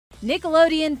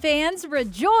Nickelodeon fans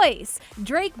rejoice!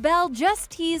 Drake Bell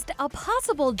just teased a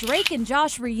possible Drake and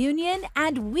Josh reunion,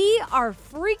 and we are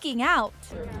freaking out.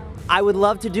 I would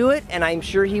love to do it, and I'm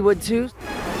sure he would too.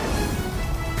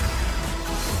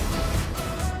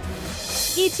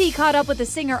 E.T. caught up with the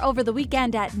singer over the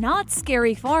weekend at Knott's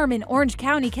Scary Farm in Orange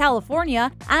County, California,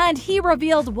 and he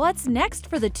revealed what's next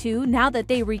for the two now that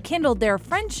they rekindled their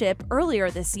friendship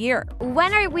earlier this year.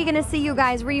 When are we going to see you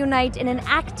guys reunite in an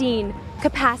acting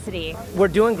capacity? We're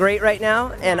doing great right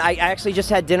now, and I actually just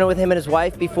had dinner with him and his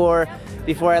wife before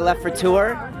I left for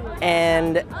tour,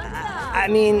 and I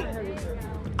mean,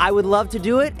 I would love to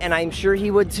do it, and I'm sure he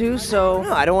would too, so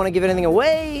I don't want to give anything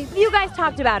away. You guys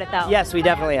talked about it though. Yes, we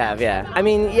definitely have, yeah. I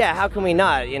mean, yeah, how can we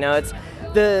not? You know, it's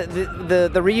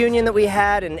the reunion that we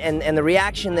had and the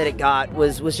reaction that it got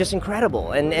was just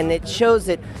incredible, and it shows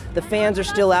that the fans are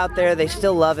still out there, they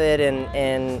still love it,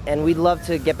 and we'd love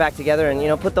to get back together and, you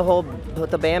know, put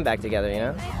the band back together, you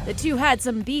know? The two had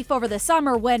some beef over the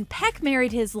summer when Peck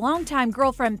married his longtime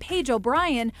girlfriend Paige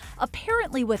O'Brien,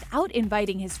 apparently without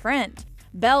inviting his friend.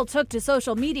 Bell took to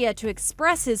social media to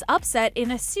express his upset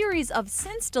in a series of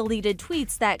since-deleted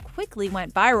tweets that quickly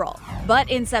went viral. But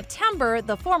in September,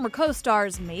 the former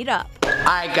co-stars made up.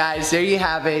 Alright guys, there you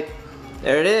have it.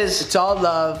 There it is. It's all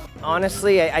love.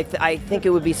 Honestly, I think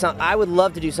it would be I would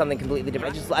love to do something completely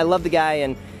different. I love the guy,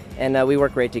 and we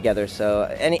work great together,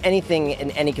 so anything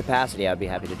in any capacity I'd be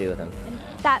happy to do with him.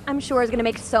 That, I'm sure, is going to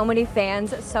make so many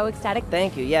fans so ecstatic.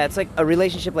 Thank you. Yeah, it's like a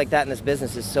relationship like that in this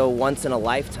business is so once in a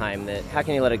lifetime that how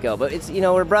can you let it go? But it's, you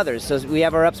know, we're brothers, so we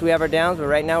have our ups, we have our downs, but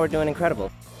right now we're doing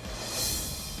incredible.